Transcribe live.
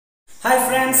Hi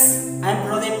friends, I am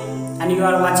Pradip and you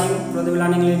are watching Pradip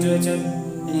Learning Literature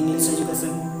in English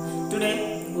Education. Today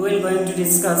we will going to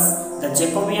discuss the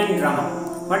Jacobean drama.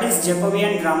 What is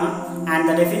Jacobean drama and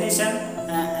the definition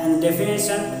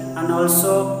and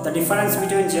also the difference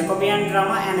between Jacobean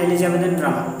drama and Elizabethan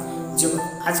drama.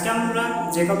 আজকে আমরা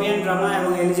Jacobean drama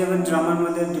এবং Elizabethan drama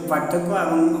মধ্যে পার্থক্য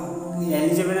এবং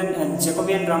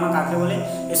Jacobean drama কাকে বলে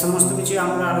এই সমস্ত কিছু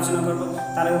আমরা আলোচনা করব।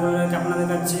 তার আগে বলে রাখি আপনাদের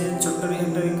কাছে ছোট্ট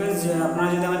একটা রিকোয়েস্ট যে আপনারা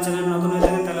যদি আমার চ্যানেল নতুন হয়ে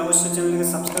থাকেন তাহলে অবশ্যই চ্যানেলকে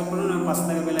সাবস্ক্রাইব করুন এবং পাশে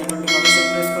থাকা বেল আইকনটি অবশ্যই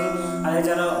প্রেস করুন। আর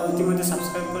যারা ইতিমধ্যে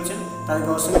সাবস্ক্রাইব করেছেন তাদেরকে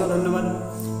অসংখ্য ধন্যবাদ।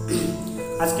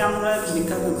 আজকে আমরা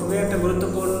খুবই একটা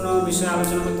গুরুত্বপূর্ণ বিষয়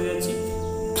আলোচনা করতে যাচ্ছি।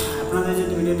 আপনাদের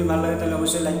যদি ভিডিওটি ভালো লাগে তাহলে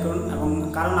অবশ্যই লাইক করুন এবং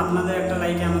কারণ আপনাদের একটা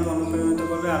লাইকে আমাকে অনুপ্রাণিত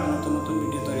করবে আর নতুন নতুন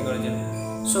ভিডিও তৈরি করার জন্য।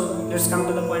 So let's come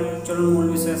to the point, চলুন মূল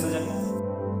বিষয়ে আসা যাক।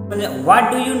 What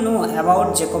do you know about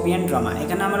Jacobean drama?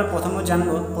 এখানে আমরা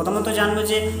প্রথমত জানবো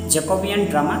যে জেকোবিয়ান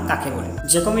ড্রামা কাকে বলে।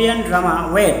 Jacobean drama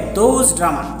ওয়ের those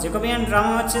drama, Jacobean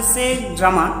drama হচ্ছে সেই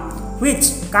drama which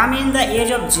come in the age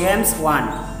of James one.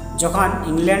 যখন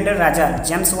ইংল্যান্ডের রাজা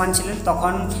জেমস ওয়ান ছিলেন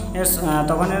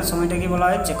তখনের সময়টাকে বলা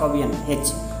হয়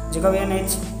Jacobean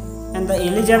age. And the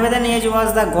Elizabethan age was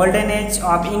the golden age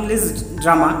of English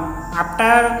drama.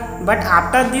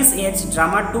 After this age,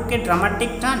 drama took a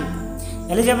dramatic turn.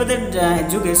 এলিজাবেথের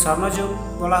যুগে স্বর্ণযুগ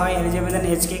বলা হয় এলিজাবেথন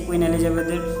এজকে, কুইন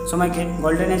এলিজাবেথের সময়কে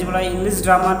গোল্ডেন এজ বলা হয়। ইংলিশ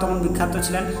ড্রামা তখন বিখ্যাত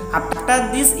ছিলেন। আফটার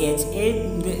দিস এজ, এই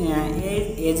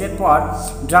এজের পর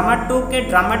drama took a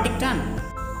dramatic turn.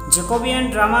 Jacobean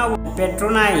drama was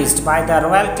patronized by the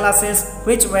royal classes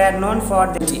which were known for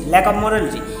their lack of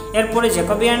morality. এরপরে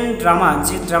জেকোবিয়ান ড্রামা,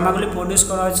 যে ড্রামাগুলি প্রডিউস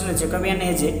করা হয়েছিল জেকোবিয়ান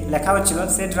এজে লেখা হচ্ছিল,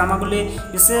 সেই ড্রামাগুলি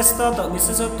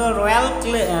বিশেষত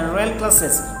রয়্যাল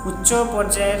ক্লাসেস উচ্চ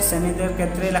পর্যায়ের শ্রেণীদের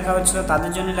ক্ষেত্রে লেখা হচ্ছিল,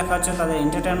 তাদের জন্য লেখা হচ্ছিল, তাদের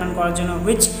এন্টারটেনমেন্ট করার জন্য।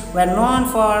 Which war known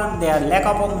for their lack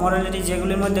of morality,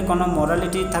 যেগুলির মধ্যে কোনো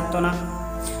মরালিটি থাকতো না।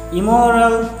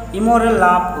 Immoral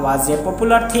love was a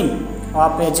popular theme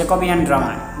of A Jacobean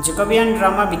drama. Jacobean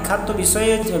drama বিখ্যাত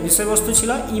বিষয়বস্তু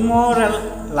ছিল immoral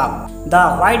love. The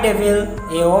white devil,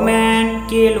 a woman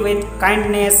killed with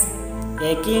kindness,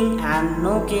 a king and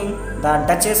no king, the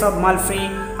duchess of মালফ্রি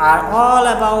R all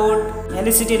about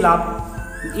এলিসিটি love.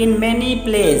 In many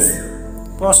place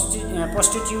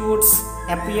prostitutes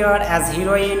appear as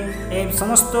heroine. এই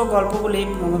সমস্ত গল্পগুলি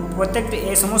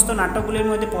এই সমস্ত নাটকগুলির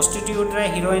মধ্যে প্রস্টিটিউটরা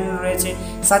heroine রয়েছে।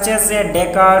 Such as a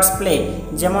Dacres play,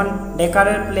 যেমন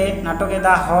ডেকারের play নাটকে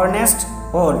the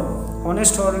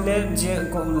honest হোলের যে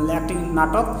একটি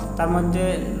নাটক তার মধ্যে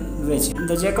রয়েছে।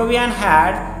 The Jacobean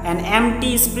had an empty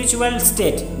spiritual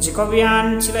state. Jacobean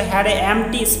ছিল had a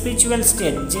MT spiritual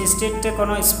state, যে স্টেটে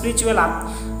কোনো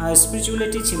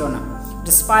স্পিরিচুয়ালিটি ছিল না।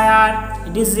 ডিসপায়ার,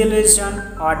 ডিসইলিউশন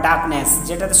অর ডার্কনেস,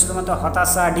 যেটাতে শুধুমাত্র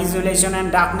হতাশা, ডিসইলিউশন অ্যান্ড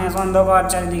ডার্কনেস, অন্ধকার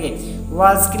চারিদিকে,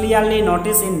 ওয়াজ clearly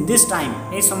notice in this time.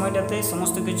 এই সময়টাতে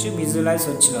সমস্ত কিছু ভিজুয়ালাইজ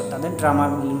হচ্ছিল তাদের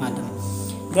ড্রামাগুলির মাধ্যমে।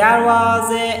 দেয়ার ওয়াজ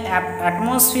এ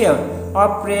atmosphere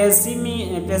of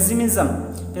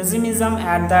pessimism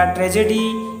at the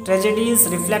tragedies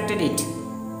reflected it.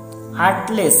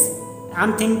 Heartless,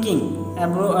 unthinking,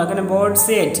 board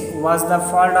said was the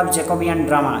fault of Jacobean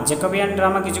drama. Jacobean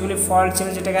drama কিছুগুলি fault ছিল,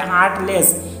 যেটাকে আর্টলেস,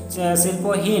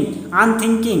 শিল্পহীন,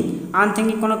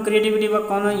 আনথিঙ্কিং কোনো ক্রিয়েটিভিটি বা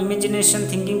কোনো ইমাজিনেশন,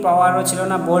 থিঙ্কিং পাওয়ারও ছিল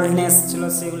না, বোল্ডনেস ছিল,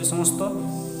 সেগুলি সমস্ত।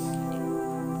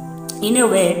 In a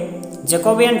way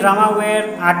Jacobean drama were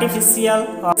artificial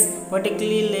or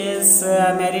politically less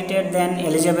merited than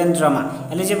Elizabethan drama.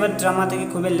 Elizabethan drama থেকে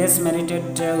খুবই less merited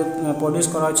প্রডিউস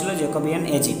করা হয়েছিল জেকোবিয়ান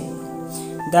এজে।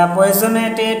 The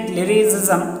passionate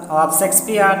lyricism of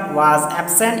Shakespeare was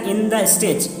absent in the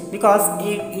stage because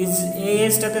এই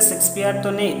এজটাতে Shakespeare তো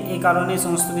নেই, এই কারণে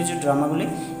সমস্ত কিছু ড্রামাগুলি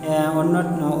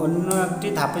অন্য একটি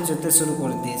ধাপে যেতে শুরু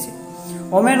করে দিয়েছে।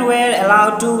 Women were allow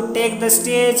to take the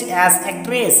stage as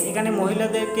actress, এখানে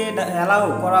মহিলাদেরকে অ্যালাউ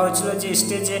করা হয়েছিল যে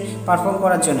স্টেজে পারফর্ম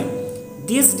করার জন্য।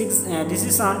 This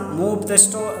decision move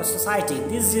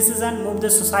the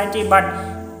society but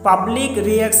public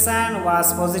reaction was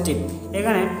positive.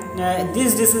 এখানে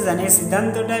দিস ডিসিশন, এই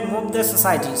সিদ্ধান্তটাই মুভ দ্য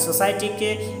সোসাইটিকে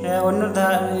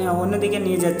অন্যদিকে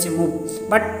নিয়ে যাচ্ছে move,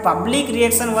 but public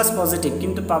reaction was positive,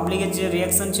 কিন্তু পাবলিকের যে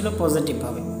রিয়াকশান ছিল পজিটিভ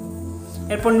হবে।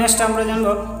 এরপর নেক্সট আমরা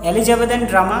জানবো Elizabethan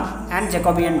drama and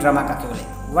Jacobean drama কাকে বলে।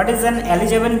 What is an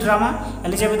Elizabethan drama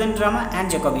and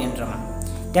Jacobean drama?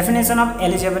 Definition of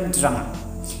Elizabethan drama.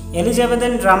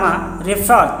 Elizabethan drama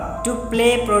refer to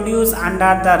play produced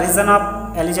under the reign of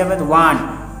Elizabeth I.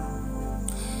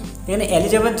 Then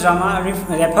Elizabeth drama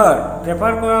refer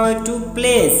to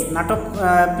plays নাটক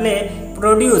play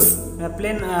produce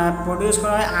produce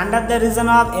করা হয় under the reason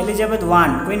of Elizabeth one,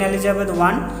 queen Elizabeth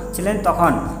one ছিলেন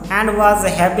তখন, and was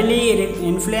heavily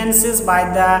influences by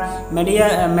the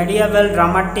medieval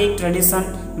dramatic tradition,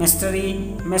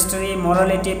 mystery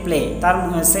morality play. তার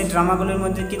সেই ড্রামাগুলির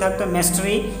মধ্যে কী থাকতো?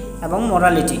 Mystery এবং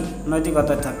মোরালিটি,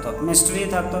 নৈতিকতা থাকতো, মিস্ট্রি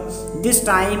থাকতো। দিস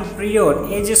টাইম পিরিয়ড,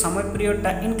 এই যে সময় পিরিয়ডটা,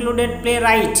 included play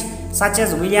right such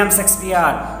as William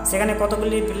Shakespeare, সেখানে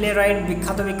কতগুলি প্লে রাইট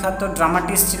বিখ্যাত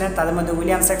ড্রামাটিস্ট ছিলেন, তাদের মধ্যে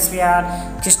William Shakespeare,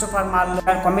 Christopher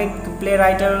মার্লোর। Comic play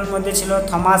রাইটারের মধ্যে ছিল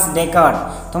থমাস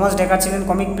ডেকার ছিলেন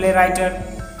comic play writer.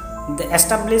 The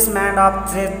establishment of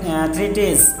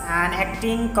treaties and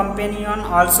acting companion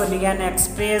also began to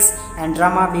express, and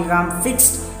drama became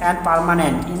fixed and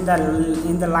permanent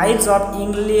in the lives of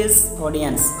English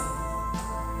audience.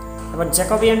 About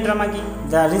Jacobean drama ki,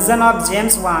 the reign of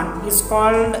James I is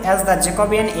called as the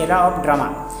Jacobean era of drama.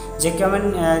 Jacobean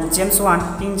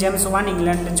king James one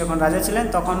ইংল্যান্ডের যখন রাজা ছিলেন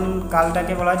তখন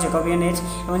কালটাকে বলা হয় Jacobian age,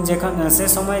 এবং সে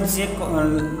সময়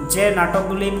যে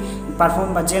নাটকগুলি পারফর্ম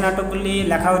বা যে নাটকগুলি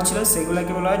লেখা হচ্ছিল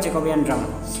সেগুলোকে বলা হয় Jacobian drama.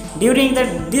 During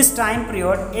this time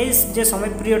period, এই যে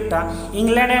সময় পিরিয়ডটা,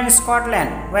 England and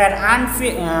Scotland war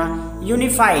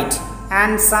unified,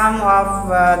 and some of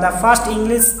the first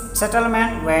English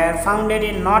settlement were founded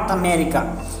in North America.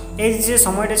 এই যে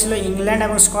সময়টা ছিল ইংল্যান্ড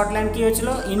এবং স্কটল্যান্ড কী হয়েছিল?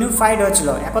 ইউনিফাইড হয়েছিল,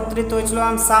 একত্রিত হয়েছিল।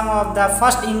 and some of the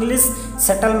first English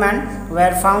settlement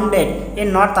were founded in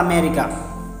North America.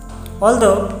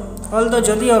 Although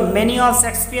যদিও many of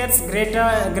Shakespeare's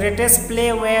greatest play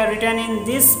were written in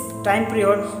this time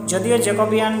period, যদিও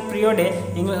জ্যাকোবিয়ান পিরিয়ডে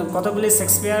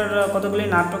কতগুলি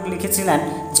নাটক লিখেছিলেন,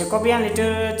 Jacobian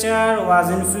literature was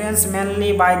influence mainly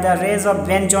by the raise of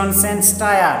Ben Jonson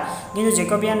stir, কিন্তু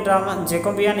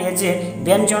Jacobian এজে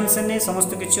Ben জনসনই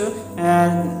সমস্ত কিছু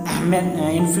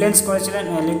ইনফ্লুয়েন্স করেছিলেন।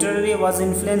 Literary was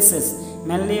influences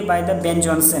mainly by the Ben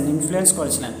Jonson, influence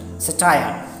করেছিলেন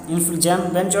স্যাটায়ার,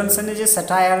 বেন জনসনের যে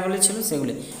স্যাটায়ারগুলি ছিল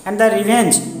সেগুলি। And the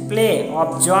revenge play of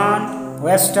John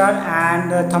Webster and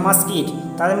Thomas kid,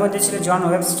 তাদের মধ্যে ছিল জন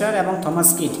ওয়েবস্টার এবং থমাস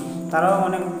কিড। তারাও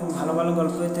অনেক ভালো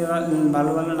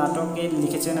ভালো নাটকে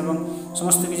লিখেছেন এবং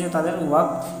সমস্ত কিছু তাদের ওয়ার্ক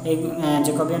এই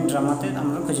জ্যাকোবিয়ান ড্রামাতে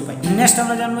আমরা খুঁজে পাই। নেক্সট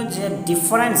আমরা জানবো যে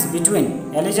difference between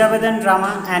Elizabethan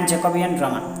drama and Jacobian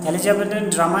drama. Elizabethan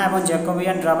drama এবং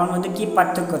জ্যাকোবিয়ান ড্রামার মধ্যে কী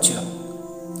পার্থক্য ছিল?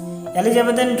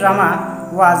 Elizabethan drama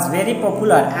was very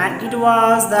popular and it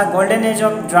was the golden age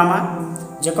of drama.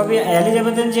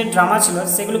 Elizabethan যে ড্রামা ছিল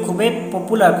সেগুলো খুবই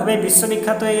পপুলার, খুবই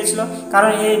বিশ্ববিখ্যাত হয়ে গেছিলো,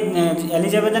 কারণ এই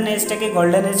এলিজাবেথান এজটাকে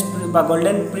গোল্ডেন এজ বা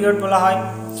গোল্ডেন পিরিয়ড বলা হয়।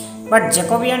 But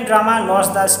Jacobian drama loss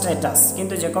the status,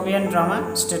 কিন্তু জ্যাকোবিয়ান ড্রামা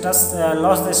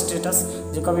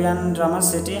জ্যাকোবিয়ান ড্রামা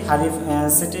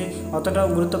সেটি অতটাও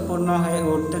গুরুত্বপূর্ণ হয়ে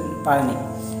উঠতে পারেনি।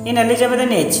 ইন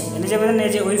এলিজাবেথান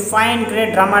এজে we find great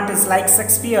dramatist like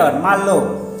Shakespeare, Marlowe.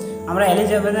 আমরা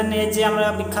এলিজাবেথান এজে আমরা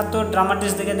বিখ্যাত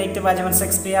ড্রামাটিস্ট দেখতে পাই যেমন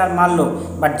শেক্সপিয়ার, মার্লো।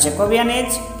 বাট জ্যাকোবিয়ান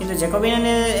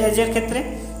এজের ক্ষেত্রে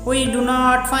we do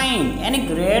not find any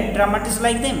great dramatist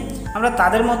like them, আমরা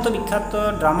তাদের মতো বিখ্যাত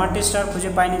ড্রামাটিস্ট আর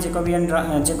খুঁজে পাইনি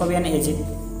জ্যাকোবিয়ান এজে।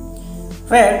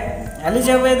 Where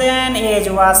Elizabethan age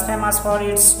was famous for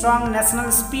its strong national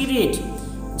spirit,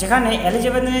 যেখানে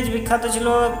এলিজাবেথান এজ বিখ্যাত ছিল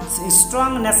স্ট্রং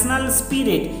ন্যাশনাল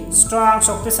স্পিরিট, স্ট্রং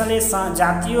শক্তিশালী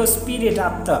জাতীয় স্পিরিট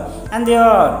আত্মা। And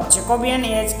there Jacobian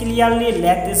age clearly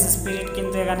lack this spirit,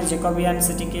 কিন্তু এখানে জ্যাকোবিয়ান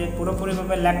সেটিকে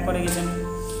পুরোপুরিভাবে ল্যাক করে গেছেন।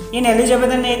 In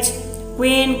Elizabethan age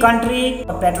queen country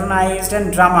patronised and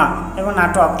drama এবং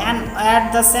নাটক, and at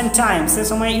the same time সে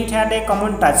সময় it had a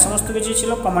common touch, সমস্ত কিছু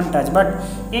ছিল common touch. But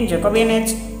in Jacobian age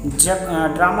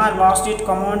drama lost its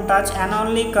common touch and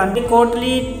only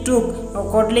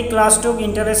courtly class took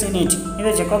interest in it.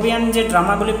 কিন্তু Jacobian যে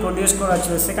ড্রামাগুলি produce করা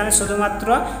ছিল সেখানে শুধুমাত্র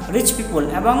রিচ পিপল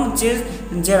এবং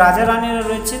যে রাজা রানীরা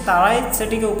রয়েছে তারাই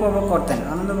সেটিকে উপভোগ করতেন,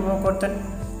 আনন্দ উপভোগ করতেন,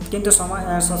 কিন্তু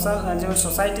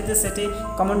সোসাইটিতে সেটি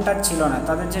কমন টাচ ছিল না।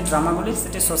 তাদের যে ড্রামাগুলি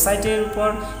সেটি সোসাইটির উপর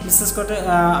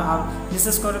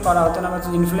বিশেষ করে করা হতো না বা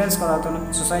ইনফ্লুয়েন্স করা হতো না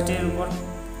সোসাইটির উপর।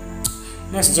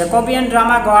 Next, Jacobean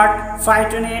drama got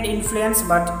frightened influence,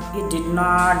 but it did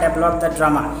not develop the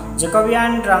drama.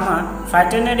 Jacobean drama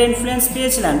frightened influence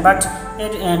পেয়েছিলেন, বাট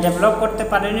ডেভেলপ করতে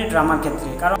পারেনি ড্রামার ক্ষেত্রে,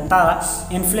 কারণ তারা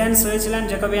ইনফ্লুয়েন্স হয়েছিলেন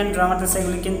জ্যাকোবিয়ান ড্রামাতে,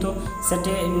 সেগুলি কিন্তু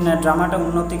সেটি ড্রামাটা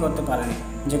উন্নতি করতে পারেনি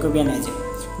জ্যাকোবিয়ান এজে।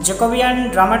 Jacobian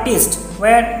dramatist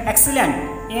war excellent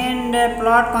in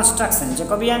plot construction.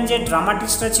 Jacobian যে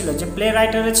ড্রামাটিস্টরা ছিল, যে প্লে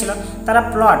রাইটাররা ছিল, তারা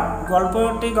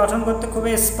গল্পটি গঠন করতে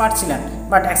খুবই এক্সপার্ট ছিলেন,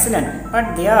 but excellent, but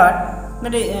there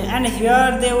and here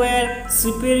they were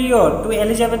superior two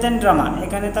Elizabethan drama,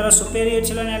 এখানে তারা সুপেরিয়র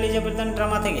ছিলেন এলিজাবেথান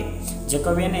ড্রামা থেকে।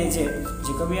 জেকোবিয়ান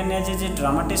এজে যে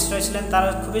ড্রামাটিস্টরা ছিলেন তারা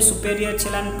খুবই সুপেরিয়র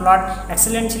ছিলেন, প্লট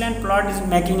এক্সেলেন্ট ছিলেন, প্লট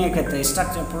মেকিংয়ের ক্ষেত্রে,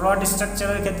 প্লট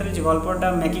স্ট্রাকচারের ক্ষেত্রে, যে গল্পটা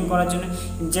মেকিং করার জন্য,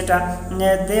 যেটা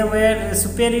they were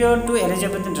superior two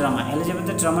Elizabethan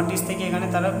dramatist থেকে এখানে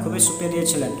তারা খুবই সুপেরিয়র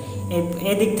ছিলেন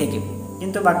এই দিক থেকে,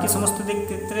 কিন্তু বাকি সমস্ত দিক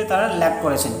ক্ষেত্রে তারা ল্যাক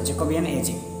করেছেন জেকোবিয়ান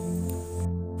এজে।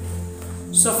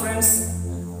 সো ফ্রেন্ডস,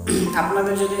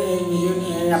 আপনাদের যদি এই ভিডিও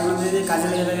আপনাদের যদি কাজে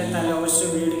লেগে থাকে তাহলে অবশ্যই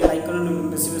ভিডিওটিকে লাইক করুন এবং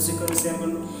বেশি বেশি করে শেয়ার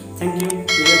করুন। থ্যাংক ইউ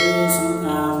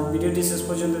ভিডিওটি শেষ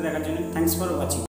পর্যন্ত দেখার জন্য। Thanks for watching.